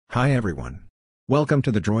Hi everyone. Welcome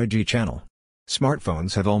to the Droid G channel.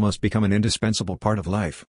 Smartphones have almost become an indispensable part of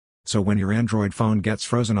life. So when your Android phone gets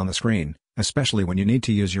frozen on the screen, especially when you need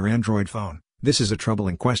to use your Android phone, this is a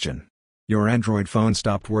troubling question. Your Android phone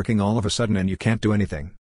stopped working all of a sudden and you can't do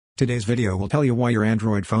anything. Today's video will tell you why your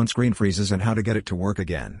Android phone screen freezes and how to get it to work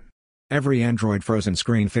again. Every Android frozen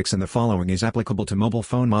screen fix in the following is applicable to mobile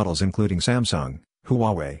phone models including Samsung,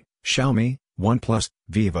 Huawei, Xiaomi, OnePlus,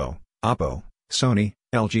 Vivo, Oppo, Sony,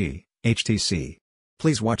 LG, HTC.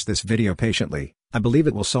 Please watch this video patiently, I believe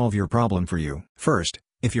it will solve your problem for you. First,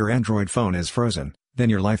 if your Android phone is frozen, then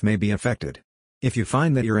your life may be affected. If you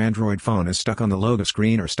find that your Android phone is stuck on the logo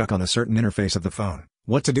screen or stuck on a certain interface of the phone,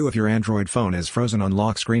 what to do if your Android phone is frozen on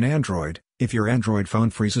lock screen Android? If your Android phone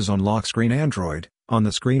freezes on lock screen Android, on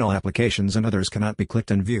the screen all applications and others cannot be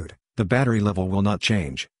clicked and viewed, the battery level will not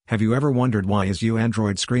change. Have you ever wondered why is your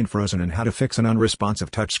Android screen frozen and how to fix an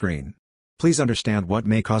unresponsive touchscreen? Please understand what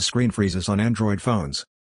may cause screen freezes on Android phones.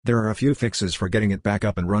 There are a few fixes for getting it back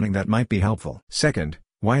up and running that might be helpful. Second,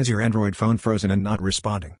 why is your Android phone frozen and not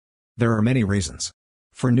responding? There are many reasons.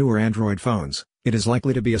 For newer Android phones, it is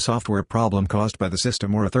likely to be a software problem caused by the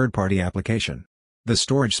system or a third-party application. The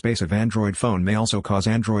storage space of Android phone may also cause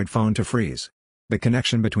Android phone to freeze. The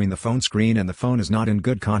connection between the phone screen and the phone is not in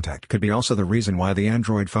good contact could be also the reason why the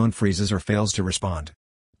Android phone freezes or fails to respond.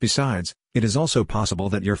 Besides, it is also possible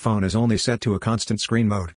that your phone is only set to a constant screen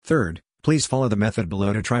mode. Third, please follow the method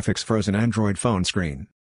below to try fix frozen Android phone screen.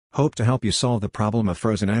 Hope to help you solve the problem of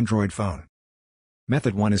frozen Android phone.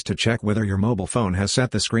 Method 1 is to check whether your mobile phone has set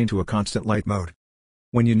the screen to a constant light mode.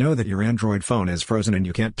 When you know that your Android phone is frozen and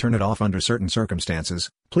you can't turn it off under certain circumstances,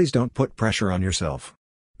 please don't put pressure on yourself.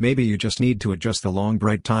 Maybe you just need to adjust the long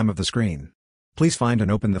bright time of the screen. Please find and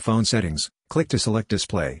open the phone settings, click to select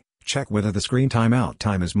display. Check whether the screen timeout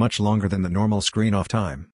time is much longer than the normal screen off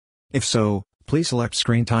time. If so, please select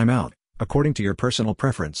screen timeout. According to your personal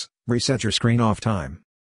preference, reset your screen off time.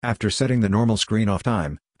 After setting the normal screen off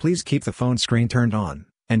time, please keep the phone screen turned on,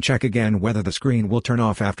 and check again whether the screen will turn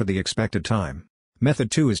off after the expected time.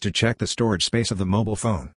 Method 2 is to check the storage space of the mobile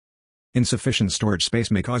phone. Insufficient storage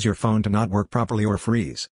space may cause your phone to not work properly or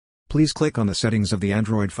freeze. Please click on the settings of the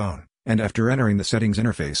Android phone, and after entering the settings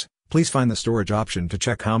interface, please find the storage option to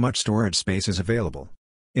check how much storage space is available.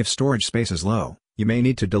 If storage space is low, you may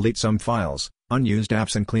need to delete some files, unused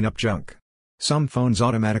apps and clean up junk. Some phones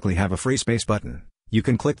automatically have a free space button. You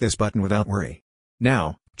can click this button without worry.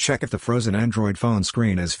 Now, check if the frozen Android phone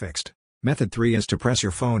screen is fixed. Method 3 is to press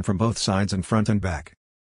your phone from both sides and front and back.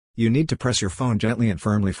 You need to press your phone gently and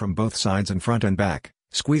firmly from both sides and front and back,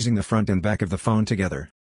 squeezing the front and back of the phone together.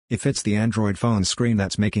 If it's the Android phone screen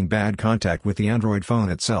that's making bad contact with the Android phone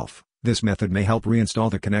itself, this method may help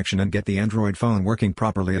reinstall the connection and get the Android phone working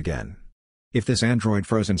properly again. If this Android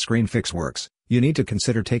frozen screen fix works, you need to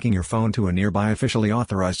consider taking your phone to a nearby officially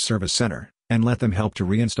authorized service center, and let them help to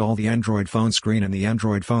reinstall the Android phone screen and the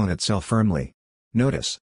Android phone itself firmly.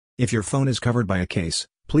 Notice: if your phone is covered by a case,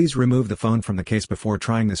 please remove the phone from the case before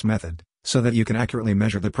trying this method, so that you can accurately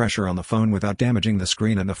measure the pressure on the phone without damaging the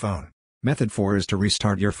screen and the phone. Method 4 is to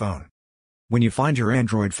restart your phone. When you find your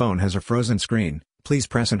Android phone has a frozen screen, please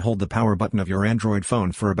press and hold the power button of your Android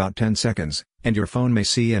phone for about 10 seconds, and your phone may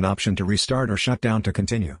see an option to restart or shut down to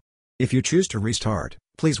continue. If you choose to restart,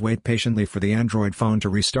 please wait patiently for the Android phone to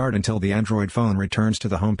restart until the Android phone returns to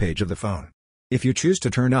the home page of the phone. If you choose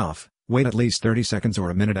to turn off, wait at least 30 seconds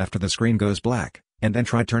or a minute after the screen goes black, and then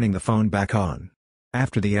try turning the phone back on.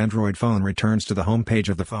 After the Android phone returns to the home page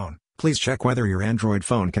of the phone, please check whether your Android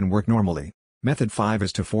phone can work normally. Method 5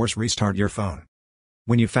 is to force restart your phone.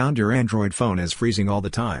 When you found your Android phone is freezing all the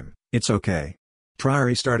time, it's okay. Try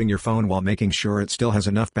restarting your phone while making sure it still has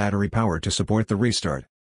enough battery power to support the restart.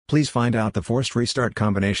 Please find out the forced restart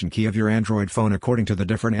combination key of your Android phone according to the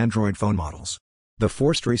different Android phone models. The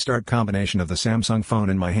forced restart combination of the Samsung phone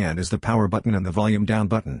in my hand is the power button and the volume down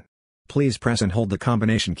button. Please press and hold the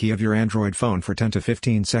combination key of your Android phone for 10 to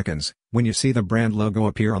 15 seconds. When you see the brand logo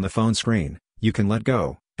appear on the phone screen, you can let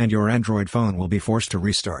go, and your Android phone will be forced to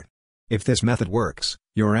restart. If this method works,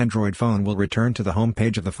 your Android phone will return to the home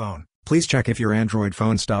page of the phone. Please check if your Android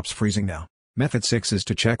phone stops freezing now. Method 6 is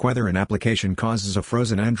to check whether an application causes a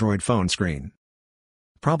frozen Android phone screen.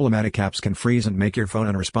 Problematic apps can freeze and make your phone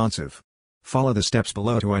unresponsive. Follow the steps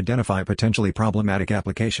below to identify potentially problematic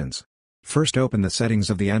applications. First, open the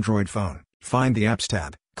settings of the Android phone. Find the Apps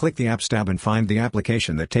tab. Click the Apps tab and find the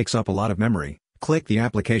application that takes up a lot of memory. Click the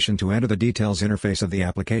application to enter the details interface of the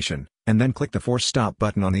application, and then click the Force Stop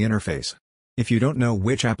button on the interface. If you don't know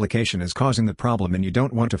which application is causing the problem and you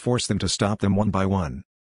don't want to force them to stop them one by one,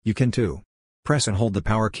 you can too. Press and hold the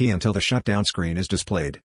power key until the shutdown screen is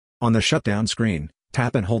displayed. On the shutdown screen,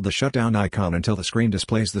 Tap and hold the shutdown icon until the screen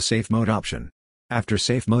displays the safe mode option. After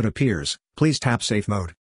safe mode appears, please tap safe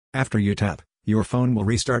mode. After you tap, your phone will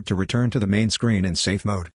restart to return to the main screen in safe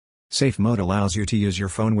mode. Safe mode allows you to use your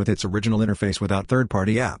phone with its original interface without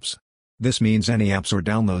third-party apps. This means any apps or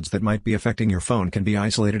downloads that might be affecting your phone can be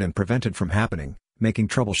isolated and prevented from happening, making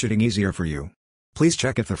troubleshooting easier for you. Please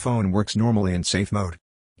check if the phone works normally in safe mode.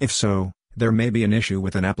 If so, there may be an issue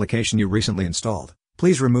with an application you recently installed.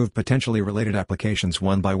 Please remove potentially related applications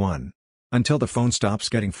one by one until the phone stops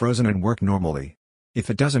getting frozen and work normally. If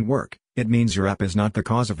it doesn't work, it means your app is not the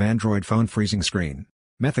cause of Android phone freezing screen.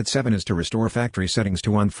 Method 7 is to restore factory settings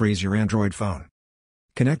to unfreeze your Android phone.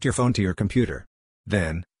 Connect your phone to your computer.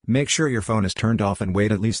 Then, make sure your phone is turned off and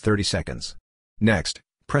wait at least 30 seconds. Next,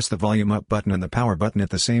 press the volume up button and the power button at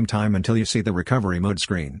the same time until you see the recovery mode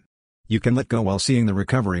screen. You can let go while seeing the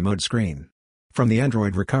recovery mode screen. From the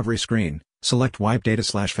Android recovery screen, select Wipe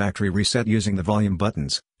Data/Factory Reset using the volume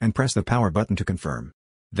buttons, and press the power button to confirm.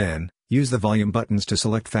 Then, use the volume buttons to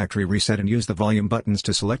select Factory Reset and use the volume buttons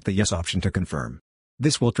to select the Yes option to confirm.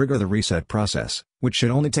 This will trigger the reset process, which should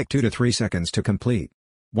only take 2 to 3 seconds to complete.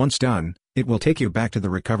 Once done, it will take you back to the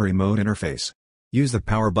recovery mode interface. Use the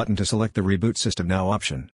power button to select the Reboot System Now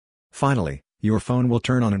option. Finally, your phone will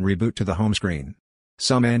turn on and reboot to the home screen.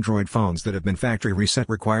 Some Android phones that have been factory reset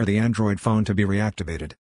require the Android phone to be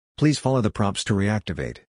reactivated. Please follow the prompts to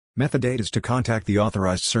reactivate. Method 8 is to contact the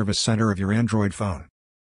authorized service center of your Android phone.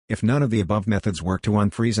 If none of the above methods work to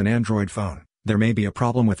unfreeze an Android phone, there may be a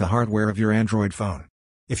problem with the hardware of your Android phone.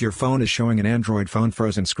 If your phone is showing an Android phone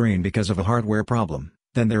frozen screen because of a hardware problem,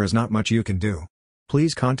 then there is not much you can do.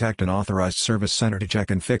 Please contact an authorized service center to check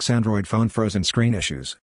and fix Android phone frozen screen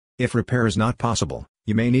issues. If repair is not possible,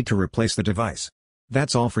 you may need to replace the device.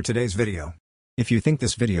 That's all for today's video. If you think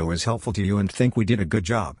this video is helpful to you and think we did a good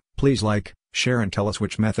job, please like, share and tell us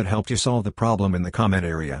which method helped you solve the problem in the comment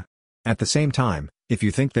area. At the same time, if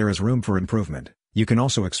you think there is room for improvement, you can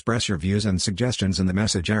also express your views and suggestions in the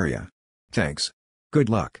message area. Thanks. Good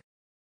luck.